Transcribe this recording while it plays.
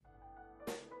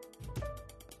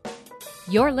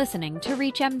You're listening to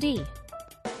ReachMD.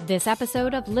 This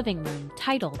episode of Living Room,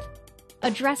 titled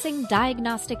Addressing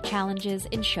Diagnostic Challenges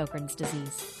in Sjogren's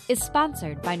Disease, is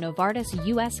sponsored by Novartis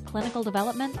U.S. Clinical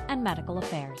Development and Medical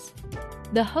Affairs.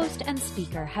 The host and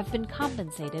speaker have been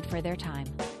compensated for their time.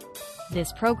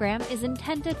 This program is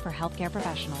intended for healthcare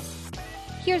professionals.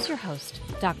 Here's your host,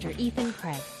 Dr. Ethan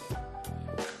Craig.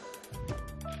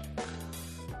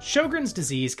 Sjogren's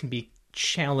disease can be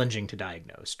challenging to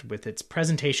diagnose, with its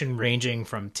presentation ranging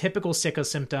from typical sicca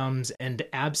symptoms and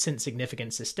absent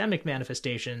significant systemic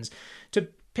manifestations to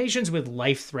patients with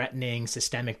life-threatening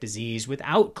systemic disease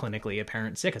without clinically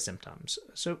apparent sicca symptoms.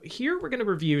 So here we're going to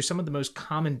review some of the most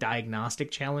common diagnostic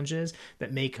challenges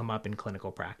that may come up in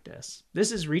clinical practice.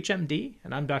 This is ReachMD,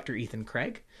 and I'm Dr. Ethan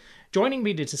Craig. Joining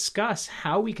me to discuss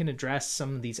how we can address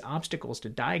some of these obstacles to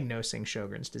diagnosing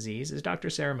Sjogren's disease is Dr.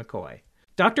 Sarah McCoy.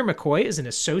 Dr. McCoy is an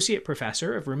associate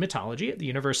professor of rheumatology at the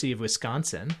University of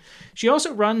Wisconsin. She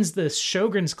also runs the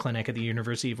Sjogren's Clinic at the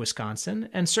University of Wisconsin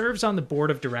and serves on the board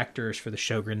of directors for the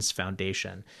Sjogren's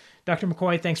Foundation. Dr.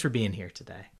 McCoy, thanks for being here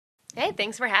today. Hey,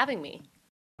 thanks for having me.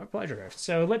 Our pleasure.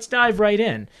 So let's dive right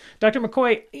in. Dr.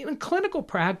 McCoy, in clinical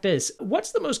practice,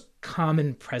 what's the most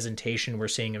common presentation we're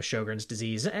seeing of Sjogren's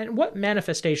disease, and what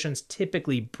manifestations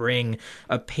typically bring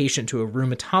a patient to a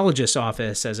rheumatologist's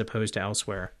office as opposed to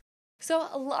elsewhere? So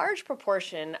a large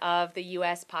proportion of the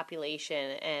U.S.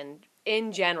 population and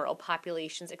in general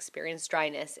populations experience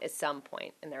dryness at some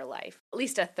point in their life. At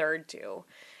least a third do.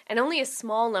 And only a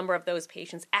small number of those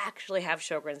patients actually have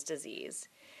Sjogren's disease.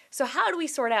 So how do we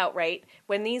sort out, right,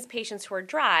 when these patients who are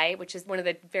dry, which is one of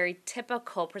the very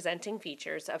typical presenting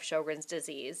features of Sjogren's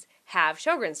disease, have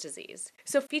Sjogren's disease?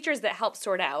 So features that help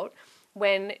sort out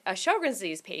when a Sjogren's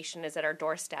disease patient is at our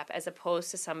doorstep as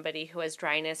opposed to somebody who has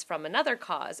dryness from another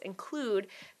cause include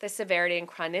the severity and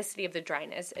chronicity of the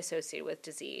dryness associated with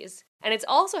disease. And it's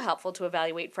also helpful to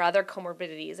evaluate for other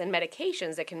comorbidities and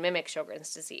medications that can mimic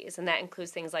Sjogren's disease, and that includes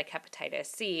things like hepatitis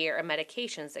C or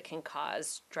medications that can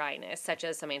cause dryness, such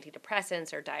as some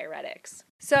antidepressants or diuretics.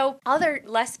 So other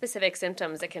less specific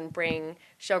symptoms that can bring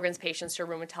Sjogren's patients to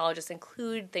rheumatologists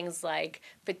include things like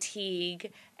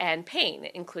fatigue and pain,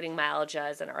 including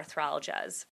myalgias and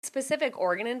arthralgias. Specific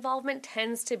organ involvement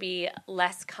tends to be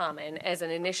less common as an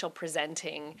initial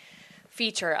presenting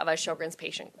feature of a Sjogren's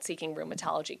patient seeking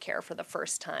rheumatology care for the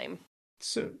first time.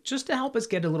 So just to help us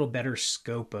get a little better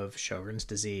scope of Sjogren's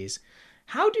disease,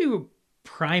 how do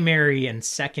primary and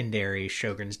secondary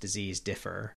Sjogren's disease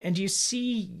differ? And do you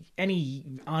see any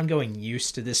ongoing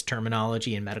use to this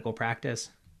terminology in medical practice?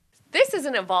 This is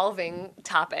an evolving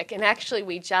topic, and actually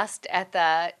we just at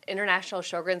the International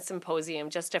Sjogren's Symposium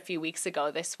just a few weeks ago,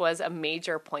 this was a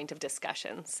major point of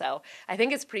discussion. So I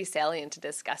think it's pretty salient to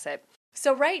discuss it.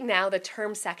 So right now, the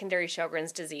term secondary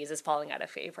Sjogren's disease is falling out of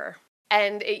favor.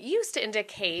 And it used to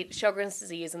indicate Sjogren's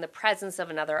disease in the presence of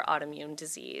another autoimmune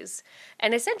disease.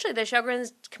 And essentially, the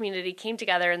Sjogren's community came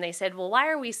together and they said, well, why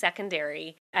are we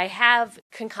secondary? I have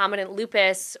concomitant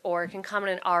lupus or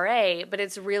concomitant RA, but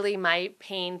it's really my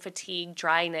pain, fatigue,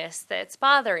 dryness that's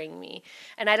bothering me.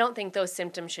 And I don't think those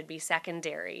symptoms should be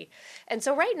secondary. And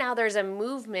so right now, there's a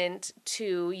movement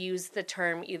to use the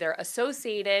term either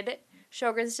associated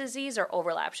Sjogren's disease or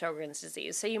overlap Sjogren's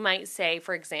disease. So you might say,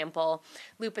 for example,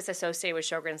 lupus associated with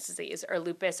Sjogren's disease or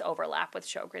lupus overlap with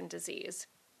Sjogren's disease.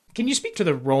 Can you speak to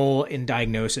the role in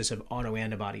diagnosis of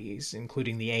autoantibodies,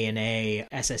 including the ANA,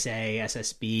 SSA,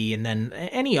 SSB, and then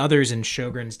any others in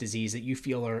Sjogren's disease that you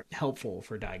feel are helpful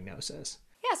for diagnosis?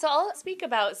 Yeah, so I'll speak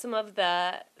about some of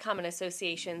the common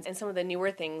associations and some of the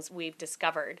newer things we've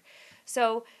discovered.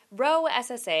 So Rho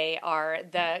SSA are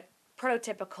the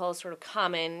prototypical sort of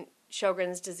common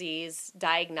Sjogren's disease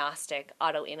diagnostic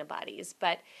autoantibodies,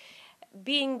 but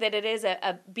being that it is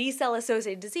a B-cell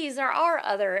associated disease, there are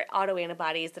other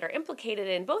autoantibodies that are implicated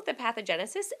in both the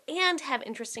pathogenesis and have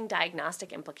interesting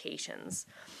diagnostic implications.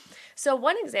 So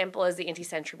one example is the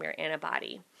anticentromere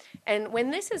antibody. And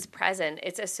when this is present,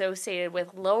 it's associated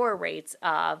with lower rates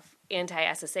of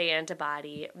anti-SSA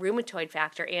antibody, rheumatoid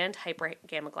factor, and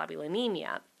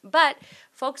hypergammaglobulinemia. But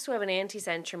folks who have an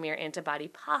anticentromere antibody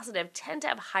positive tend to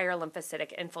have higher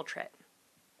lymphocytic infiltrate.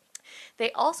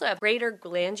 They also have greater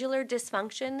glandular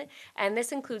dysfunction, and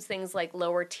this includes things like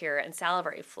lower tear and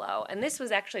salivary flow. And this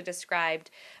was actually described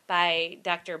by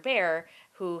Dr. Baer,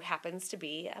 who happens to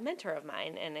be a mentor of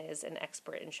mine and is an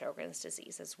expert in Sjogren's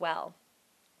disease as well.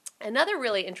 Another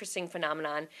really interesting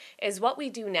phenomenon is what we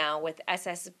do now with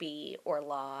SSB or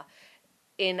LAW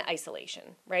in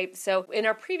isolation, right? So in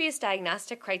our previous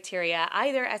diagnostic criteria,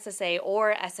 either SSA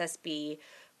or SSB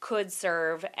could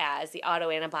serve as the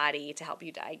autoantibody to help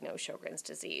you diagnose Sjogren's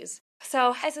disease.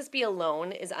 So SSB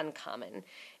alone is uncommon.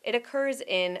 It occurs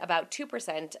in about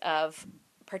 2% of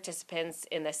participants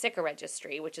in the SICA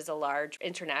registry, which is a large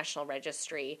international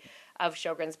registry of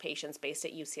Sjogren's patients based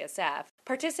at UCSF.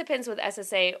 Participants with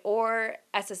SSA or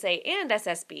SSA and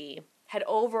SSB had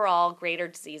overall greater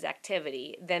disease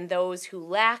activity than those who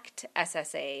lacked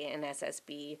SSA and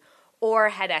SSB or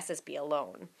had SSB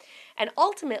alone. And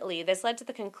ultimately, this led to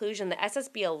the conclusion that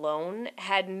SSB alone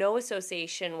had no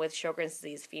association with Sjogren's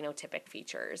disease phenotypic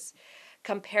features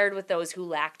compared with those who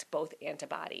lacked both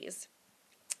antibodies.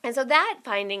 And so that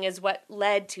finding is what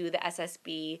led to the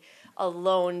SSB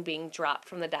alone being dropped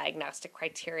from the diagnostic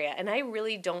criteria. And I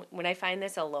really don't, when I find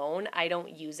this alone, I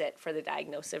don't use it for the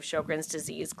diagnosis of Sjogren's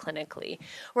disease clinically.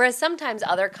 Whereas sometimes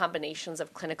other combinations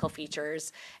of clinical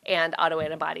features and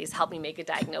autoantibodies help me make a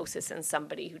diagnosis in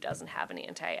somebody who doesn't have an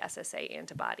anti-SSA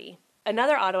antibody.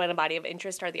 Another autoantibody of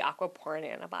interest are the aquaporin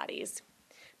antibodies.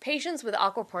 Patients with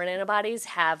aquaporin antibodies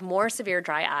have more severe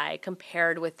dry eye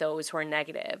compared with those who are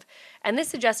negative, and this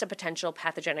suggests a potential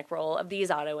pathogenic role of these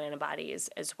autoantibodies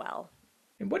as well.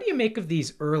 And what do you make of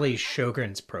these early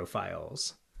Sjogren's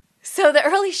profiles? So the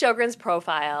early Sjogren's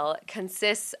profile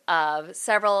consists of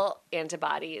several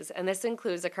antibodies, and this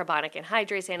includes the carbonic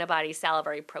anhydrase antibody,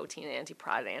 salivary protein, and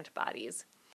antiproton antibodies.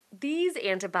 These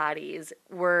antibodies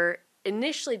were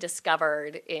initially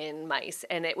discovered in mice,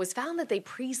 and it was found that they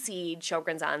precede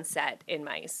Sjogren's onset in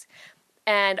mice.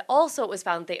 And also it was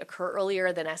found that they occur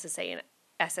earlier than SSA and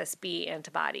SSB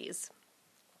antibodies.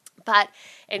 But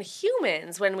in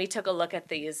humans, when we took a look at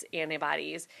these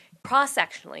antibodies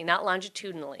cross-sectionally, not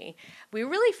longitudinally, we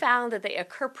really found that they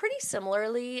occur pretty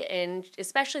similarly in,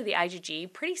 especially the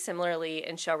IgG, pretty similarly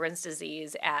in Sjogren's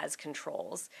disease as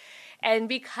controls. And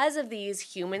because of these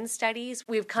human studies,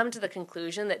 we've come to the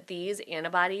conclusion that these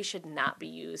antibodies should not be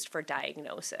used for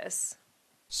diagnosis.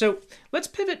 So let's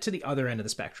pivot to the other end of the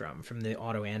spectrum from the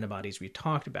autoantibodies we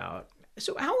talked about.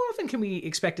 So how often can we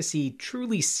expect to see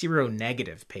truly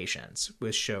seronegative patients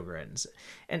with Sjogren's?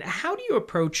 And how do you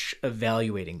approach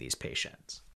evaluating these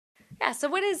patients? Yeah, so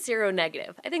what is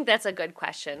seronegative? I think that's a good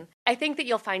question. I think that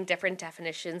you'll find different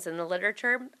definitions in the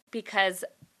literature because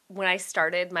when I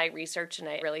started my research and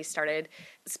I really started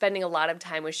spending a lot of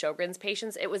time with Sjogren's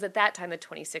patients, it was at that time the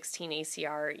 2016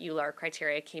 ACR-EULAR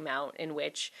criteria came out in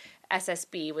which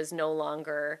SSB was no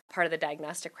longer part of the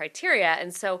diagnostic criteria.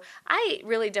 And so I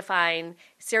really define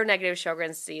seronegative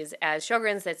Sjogren's disease as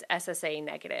Sjogren's that's SSA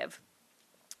negative.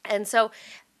 And so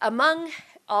among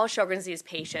all Sjogren's disease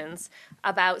patients,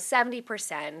 about 70%,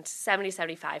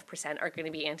 70-75% are going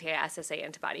to be anti-SSA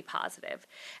antibody positive.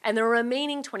 And the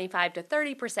remaining 25 to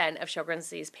 30% of Sjogren's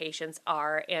disease patients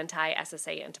are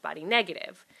anti-SSA antibody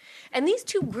negative. And these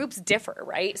two groups differ,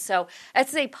 right? So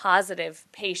SSA positive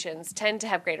patients tend to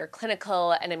have greater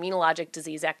clinical and immunologic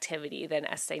disease activity than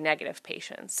SSA negative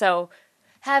patients. So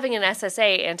having an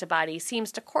SSA antibody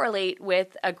seems to correlate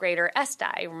with a greater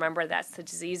SDI. Remember, that's the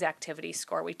disease activity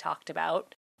score we talked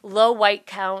about. Low white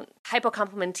count,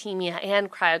 hypocomplementemia,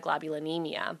 and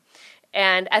cryoglobulinemia.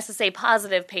 And SSA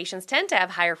positive patients tend to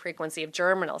have higher frequency of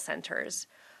germinal centers,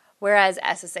 whereas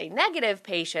SSA negative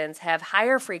patients have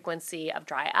higher frequency of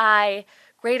dry eye,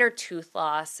 greater tooth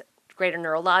loss, greater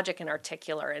neurologic and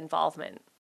articular involvement.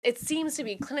 It seems to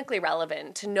be clinically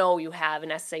relevant to know you have an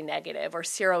SSA negative or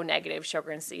seronegative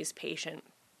Sjogren's disease patient.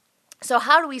 So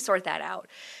how do we sort that out?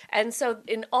 And so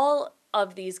in all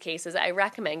of these cases, I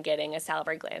recommend getting a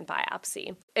salivary gland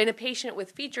biopsy in a patient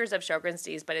with features of Sjogren's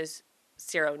disease but is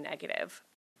seronegative.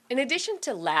 In addition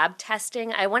to lab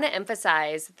testing, I want to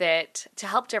emphasize that to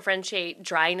help differentiate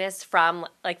dryness from,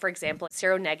 like, for example,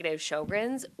 seronegative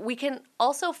Sjogren's, we can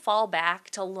also fall back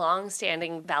to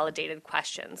long-standing validated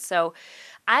questions. So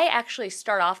I actually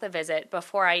start off the visit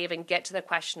before I even get to the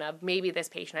question of maybe this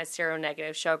patient has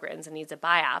seronegative Sjogren's and needs a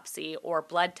biopsy or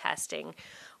blood testing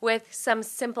with some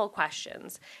simple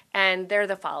questions. And they're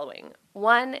the following.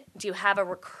 1, do you have a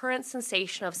recurrent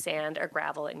sensation of sand or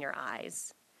gravel in your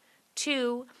eyes?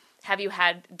 2, have you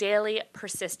had daily,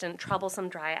 persistent, troublesome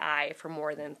dry eye for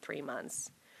more than 3 months?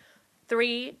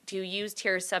 3, do you use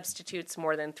tear substitutes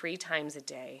more than 3 times a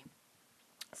day?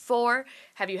 4,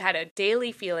 have you had a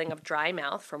daily feeling of dry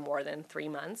mouth for more than 3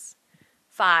 months?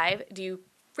 5, do you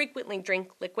frequently drink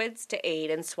liquids to aid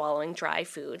in swallowing dry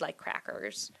food like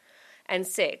crackers? And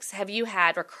 6, have you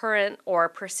had recurrent or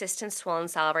persistent swollen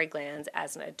salivary glands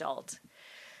as an adult?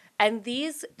 And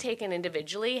these taken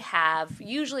individually have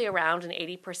usually around an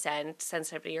 80%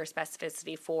 sensitivity or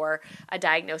specificity for a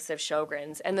diagnosis of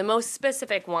Sjogren's. And the most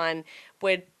specific one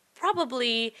would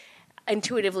probably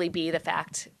intuitively be the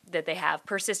fact that they have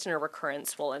persistent or recurrent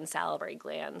swollen salivary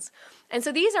glands. And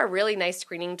so these are really nice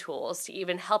screening tools to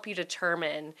even help you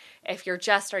determine if you're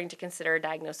just starting to consider a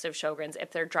diagnosis of Sjogren's,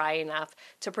 if they're dry enough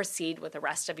to proceed with the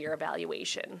rest of your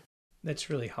evaluation. That's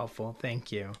really helpful.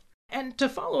 Thank you. And to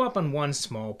follow up on one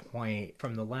small point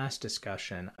from the last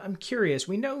discussion, I'm curious,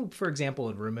 we know, for example,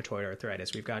 in rheumatoid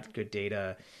arthritis, we've got good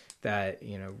data that,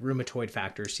 rheumatoid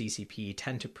factors, CCP,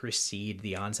 tend to precede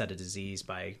the onset of disease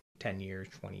by 10 years,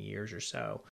 20 years or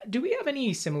so. Do we have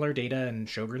any similar data in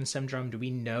Sjogren's syndrome? Do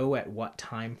we know at what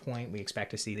time point we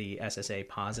expect to see the SSA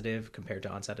positive compared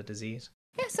to onset of disease?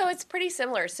 Yeah, so it's pretty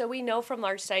similar. So we know from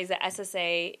large studies that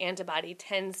SSA antibody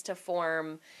tends to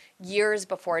form years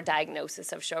before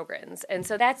diagnosis of Sjogren's. And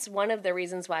so that's one of the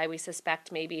reasons why we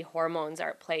suspect maybe hormones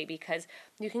are at play, because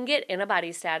you can get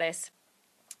antibody status,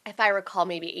 if I recall,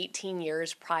 maybe 18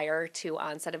 years prior to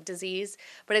onset of disease,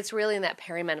 but it's really in that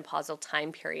perimenopausal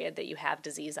time period that you have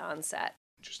disease onset.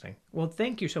 Interesting. Well,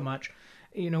 thank you so much.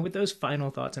 With those final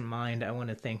thoughts in mind, I want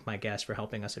to thank my guest for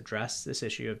helping us address this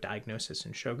issue of diagnosis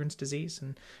in Sjogren's disease.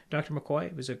 And Dr. McCoy,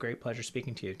 it was a great pleasure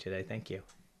speaking to you today. Thank you.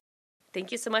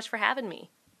 Thank you so much for having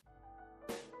me.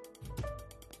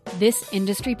 This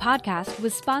industry podcast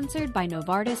was sponsored by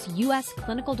Novartis U.S.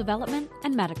 Clinical Development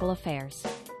and Medical Affairs.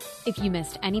 If you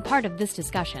missed any part of this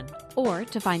discussion, or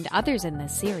to find others in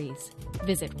this series,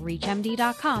 visit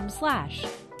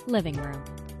reachmd.com/living room.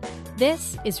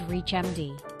 This is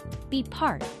ReachMD. Be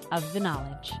part of the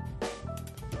knowledge.